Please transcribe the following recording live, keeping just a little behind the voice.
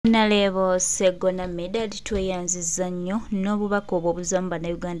Honorable Ssegona Medal tweyanzizza nnyo n'obubaka obwo obuzamu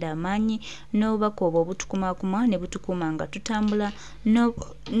bannayuganda amaanyi n'obubaka obwo obutukumaakuma ne butukuma nga tutambula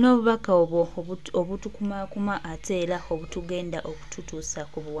n'obubaka obwo obutukumaakuma ate era obutugenda okututuusa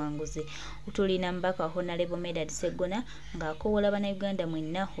ku buwanguzi. Tulina mbaka Honorable Medal Ssegona ng'akoowola bannayuganda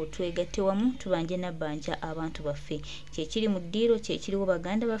mwenna otwegatte wamu tubanje nabbanja abantu baffe. Kyekiri mu ddiiro kyekiriwo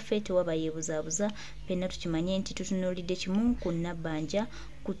baganda baffe tewabayeebuzaabuza fenna tukimanye nti tutunuulidde kimu ku nabbanja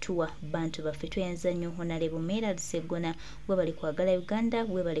kutuwa bantu baffe. Tweyanza nnyo Honorable Medal Ssegona bwe bali kwagala Uganda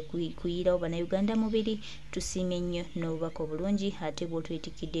bwe bali kuyirawo bannayuganda mubiri tusiimye nnyo n'obubaka obulungi ate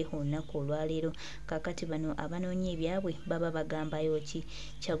bw'otwetikidde olunaku olwaleero. Kaakati bano abanoonya ebyabwe baba bagambayo ki?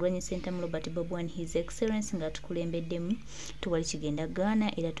 Kyagulanyi Ssentamu Robert Bob Wine His Excellence nga tukulembeddemu tuwali kigenda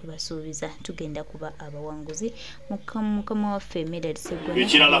Ghana era tubasuubiza tugenda kuba abawanguzi. Mukama waffe Medal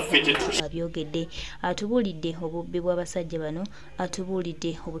Ssegona abyogedde atubuulidde obubbi bw'abasajja bano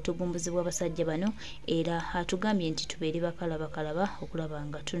atubuulidde obutugumbuzi bw'abasajja bano era atugambye nti tubeere bakalaba okulaba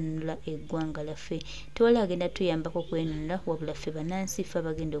nga tununula eggwanga laffe. Tewali agenda tuyambako kwenunula wabula ffe bannansi ffe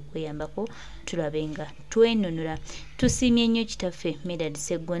abagenda okweyambako tulabe nga twenunula. Tusiimye nnyo kitaffe Medal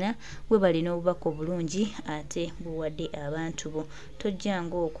Ssegona bwe balina obubaka obulungi ate buwadde abantu bo.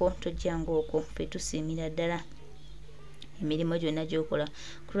 Tojjanga okwo ffe tusiimira ddala emirimu gyonna gy'okola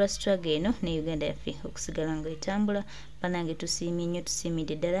ku lwa struggle eno ne Uganda yaffe okusigala nga etambula. Banange tusiimye nnyo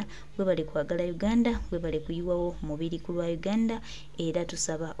tusiimidde ddala bwe bali kwagala Uganda bwe bali kuyiwawo mubiri ku lwa Uganda era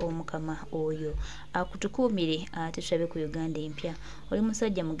tusaba omukama oyo akutukuumire ate tulabe ku Uganda empya. Oli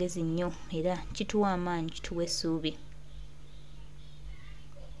musajja mugezi nnyo era kituwa amaanyi kituwa essuubi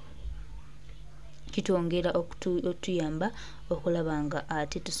kitwongera okutuyamba okulaba nga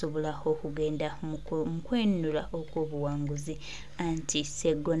ate tusobola okugenda mu kwenunula okw'obuwanguzi. Anti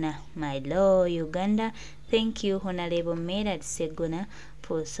Ssegona, my lord Uganda. Thank you Honorable Medal Ssegona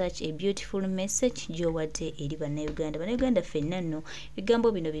for such a beautiful message gy'owadde eri bannayuganda. Bannayuganda ffenna nno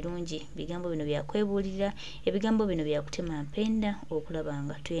ebigambo bino birungi, ebigambo bino byakwebuulira, ebigambo bino byakutema mpenda okulaba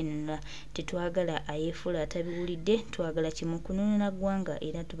nga twenunula. Tetwagala ayeefuula atabiwulidde, twagala kimu kununula ggwanga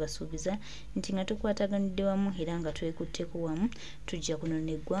era tubasuubiza nti nga tukwataganidde wamu era nga twekutteko wamu tujja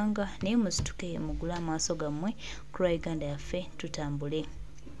kununula eggwanga naye musituke mugule amaaso gammwe ku lwa Uganda yaffe tutambule.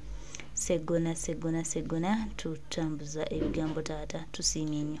 Ssegona tutambuza ebigambo taata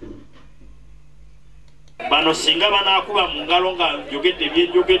tusiimye nnyo. Bano singa banaakuba mu ngalo nga njogedde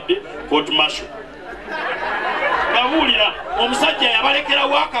byenjogedde kotumasho bawulira omusajja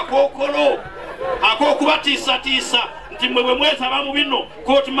yabalekerawo akakookolo ak'okubatiisatiisa nti mwe bwe mwetaba mu bino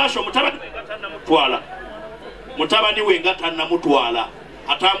kotumasho mutabani we nga tannamutwala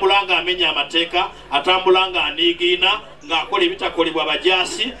atambula nga amenya amateeka atambula nga aniigiina ng'akola ebitakolebwa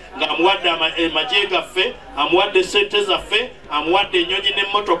bajaasi ng'amuwadde amagye gaffe amuwadde ssente zaffe amuwadde ennyonyi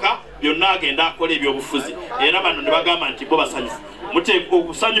n'emmotoka byonna agenda akola ebyobufuzi. Era bano ne bagamba nti bo basanyufu.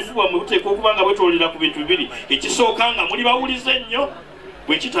 Obusanyufu bwammwe buteeka okuba nga bwetwolera ku bintu bibiri. Ekisooka nga muli bawulize nnyo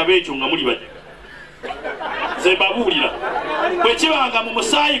bwe kitaba ekyo nga muli bajja ze babuulira bwe kibanga mu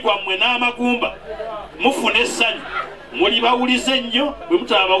musaayi gwammwe n'amagumba mufuna essanyu muli bawulize nnyo bwe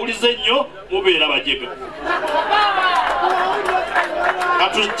mutaba bawulize nnyo mubeera bajega.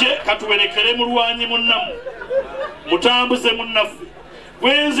 Katuberekere mulwanyi munnamu mutambuze munnaffe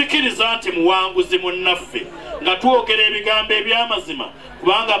bwe nzikiriza nti muwanguzi munnaffe nga twogera ebigambo eby'amazima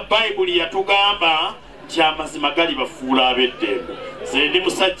kubanga Bayibuli yatugamba nti amazima gali bafuula ab'eddembe. Nze ndi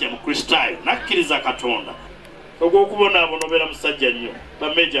musajja mukristaayo nakkiriza Katonda ogw'okubonaabona obeera musajja nnyo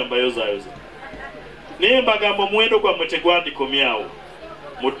bameja mbayozaayoza naye mbagamba omuwendo gwammwe tegwandikomyawo.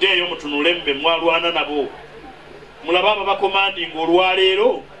 Muddeeyo mutunule mbe mwalwana nabo mulabe abo bakomandinga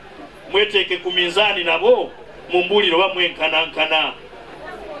olwaleero mweteeke ku minzaani nabo mumbuulire oba mwenkanankana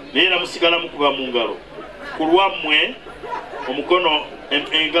naye era musigala mukuba mu ngalo ku lwammwe omukono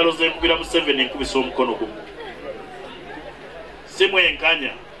engalo zenkubira mu 7 enkubisa omukono gumu si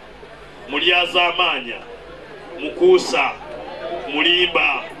mwenkanya mulyaza amaanya mukuusa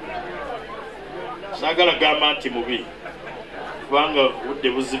mulimba saagala gamba nti mubi kubanga budde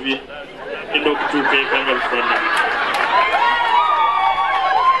buzibye enda okutuuka eka nga bifaanana.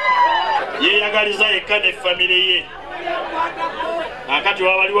 Yeeyagaliza yekka ne famire ye. Akati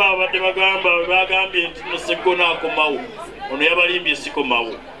wabaliwo abadde bagambye nti Ssegona akomawo ono yabalimbye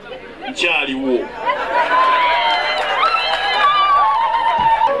sikomawo nkyaliwo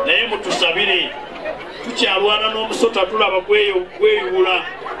naye mutusabire tukyalwana n'omusota tulaba gweyuula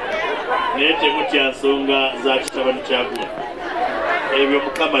naye temutya nsonga za kitabani kyagula ebyo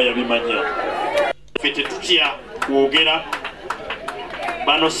Mukama yabimanya. Ffe tetutya kwogera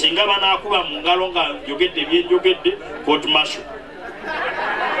bano singa banaakuba mu ngalo nga njogedde byenjogedde kotumasho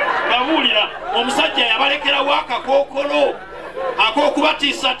babuulira omusajja yabalekerawo akakookolo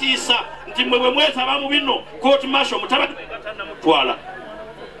ak'okubatiisatiisa nti mwe bwe mwetaba mu bino kooti masho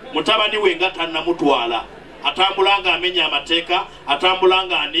mutabani we nga tannamutwala atambula ng'amenya amateeka atambula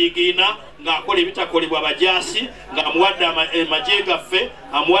ng'aniigiina ng'akola ebitakolebwa bajaasi ng'amuwadde amagye gaffe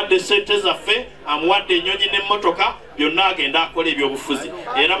amuwadde sente zaffe amuwadde ennyonyi n'emmotoka byonna agenda akola ebyobufuzi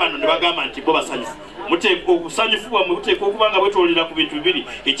era bano ne bagamba nti bo basanyufu obusanyufu bwammwe buteekwa okuba nga bwetwolera ku bintu bibiri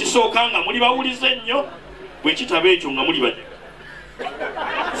ekisooka nga muli bawulize ennyo bwe kitaba ekyo nga muli bajja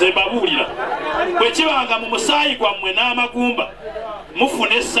ze babuulira bwe kibanga mu musaayi gwammwe n'amagumba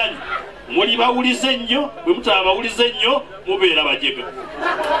mufuna essanyu muli bawulize ennyo bwe mutaba bawulize ennyo mubeera bajega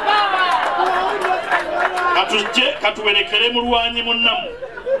katuberekere mulwanyi munnamu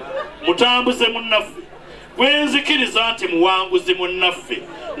mutambuze munnaffe bwenzikiriza nti muwanguzi munnaffe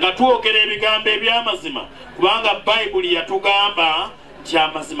nga twogera ebigambo eby'amazima kubanga bayibuli yatugamba nti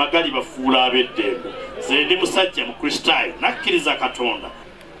amazima gali bafuula ab'eddembe ze ndi musajja mu kristaayo nakkiriza katonda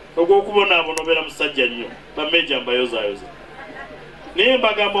ogw'okubonaabonobera musajja nnyo bameja mbayozaayoza naye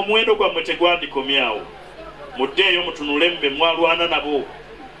mbagamba omuwendo gwammwe tegwandikomyawo muddeeyo mutunule mbe mwalwana nabo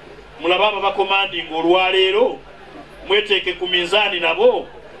mulabe abo bakomandinga olwaleero mweteeke ku minzaani nabo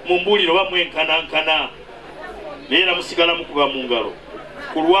mumbuulire oba mwenkanankana naye era musigala mukuba mu ngalo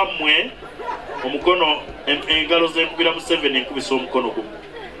ku lwammwe omukono engalo zenkubira Museveni enkubisa omukono gumu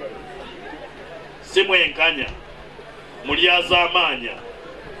si mwenkanya mulyaza amaanya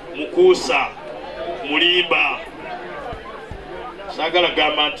mukuusa mulimba saagala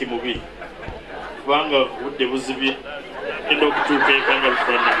gamba nti mubi kubanga budde buzibye enda okutuuka eka nga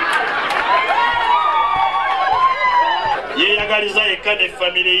bifaananyi yeeyagaliza yekka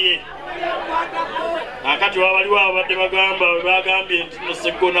n'effamire ye akati wabaliwo abadde bagambye nti no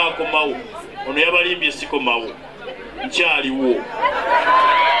Ssegona akomawo ono yabalimbye sikomawo nkyaliwo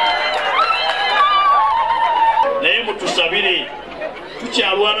naye mutusabire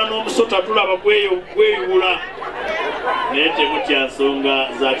tukyalwana n'omusota tulaba gweyuula naye temutya nsonga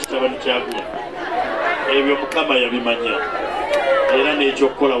za kitabani kyagula ebyo Mukama yabimanya era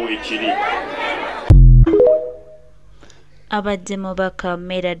n'ekyokukola weekiri abadde mubaka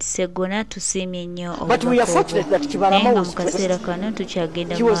Merad Ssegona tusiimye nnyo naye nga mu kaseera kano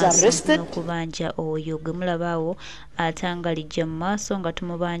tukyagenda maaso n'okubanja oyo gwe mulabaawo atangalijja mu maaso nga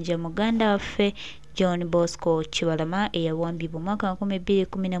tumubanja muganda waffe John Bosco Kibalama eyawambibwa mu mwaka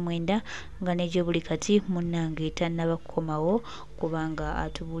 2019 nga n'egyo buli kati munnange tannaba kukomawo kubanga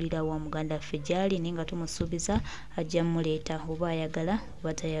atubuulira wa muganda waffe gy'ali naye nga tumusuubiza ajja muleeta oba ayagala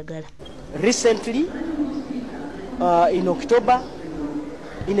oba tayagala. Recently, in October,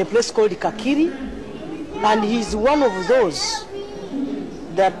 in a place called Kakiri, and he's one of those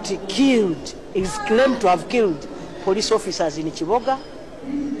that is claimed to have killed police officers in Chiboga,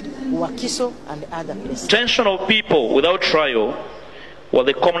 Wakiso, and other places. Detention of people without trial was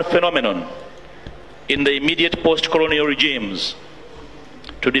a common phenomenon in the immediate post-colonial regimes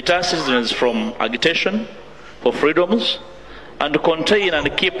to deter citizens from agitation for freedoms and to contain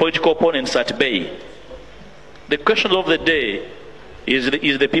and keep political opponents at bay. The question of the day is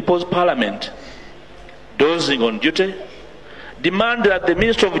the People's Parliament dozing on duty? Demand that the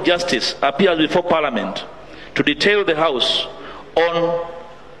Minister of Justice appears before Parliament to detail the House on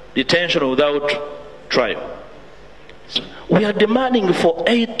detention without trial. So we are demanding for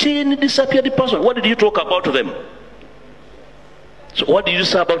 18 disappeared persons. What did you talk about to them? So what did you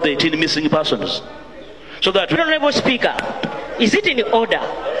say about the 18 missing persons? So that... Honorable Speaker, is it in order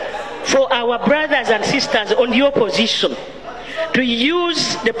for our brothers and sisters on the opposition to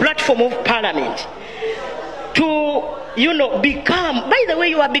use the platform of Parliament to, become... By the way,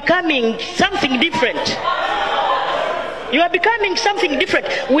 you are becoming something different. You are becoming something different.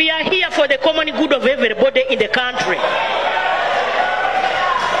 We are here for the common good of everybody in the country.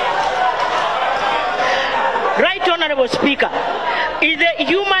 Right, Honorable Speaker, is the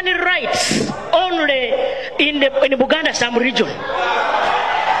human rights only in the Buganda Sam region?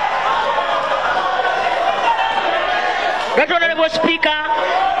 Right, Honorable Speaker,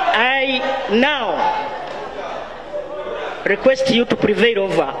 I now request you to prevail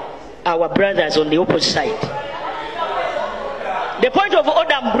over our brothers on the opposite side. The point of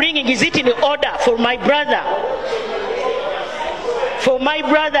order I'm bringing, is it in order for my brother? For my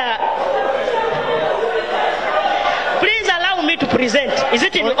brother, please allow me to present. Is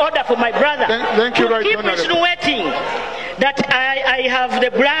it in order for my brother thank you, to keep insinuating that I have the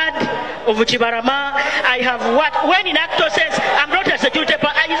blood of Chibarama, I have what? When in actual sense, I'm not a security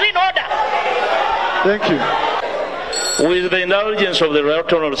person. Is it in order? Thank you. With the indulgence of the Right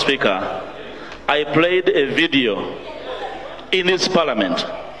Honourable Speaker, I played a video in this Parliament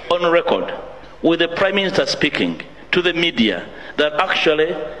on record with the Prime Minister speaking to the media that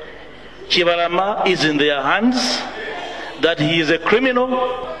actually Kibalama is in their hands, that he is a criminal,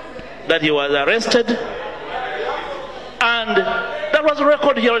 that he was arrested, and that was a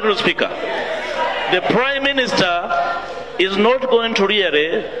record here, Mr. Speaker. The Prime Minister is not going to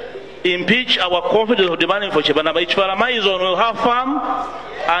really impeach our confidence of demanding for Kibalama. Kibalama is on her farm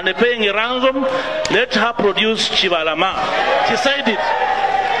and paying a ransom. Let her produce Kibalama. She said it.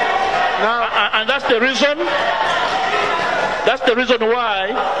 Now, and that's the reason. That's the reason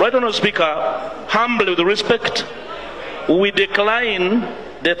why, right, Honourable Speaker, humbly with respect, we decline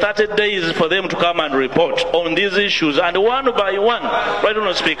the 30 days for them to come and report on these issues, and one by one, right,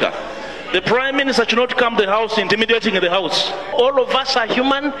 Honourable Speaker. The Prime Minister should not come to the House intimidating the House. All of us are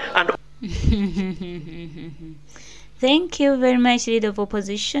human and... Thank you very much, Leader of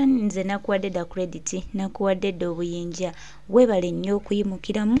Opposition. Nze nakuwadde da credit, nakuwadde da obuyinja. Webale nnyo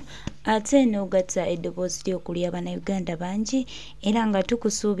okuyimukiramu ate n'ogatta eddoboozi ly'okulya Abannayuganda bangi, era nga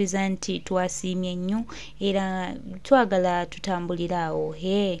tukusuubiza nti twasiimye nnyo era twagala tutambulire awo.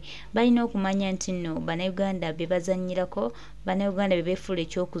 Balina okumanya nti nno Bannayuganda be bazannyirako, Bannayuganda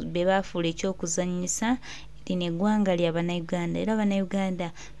be baafuula ekyokuzannyisa lino eggwanga lya Bannayuganda, era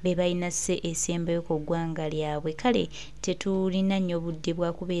Bannayuganda be balina sse esembayo ku ggwanga lyabwe. Kale tetulina nnyo budde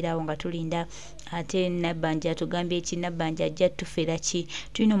bwa kubeera awo nga tulinda ate Nabbanja atugambye eki, Nabbanja ajja tufera ki.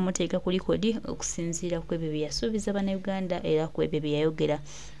 Tulina omuteeka ku likodi okusinziira ku ebyo bye yasuubiza Bannayuganda era ku ebyo bye yayogera.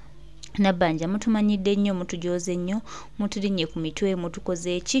 Nabbanja mutumanyidde nnyo, mutujooze nnyo, mutulinnye ku mitwe,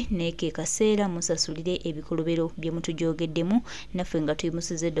 mutukoze eki, neeke kaseera musasulire ebikolobero bye mutujoogeddemu, naffe nga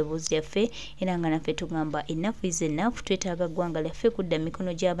tuyimusiza eddoboozi lyaffe, era nga naffe tugamba enough is enough. Twetaaga ggwanga lyaffe kudda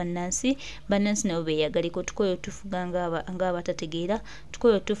mikono gya bannansi, bannansi nabo beeyagaliko. Tukoyo tufuga ng'abatategeera,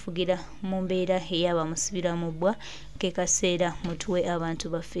 tukoyo tufugira mu mbeera ey'abamusibira mu bbwa, ke kaseera mutuwe abantu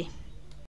baffe.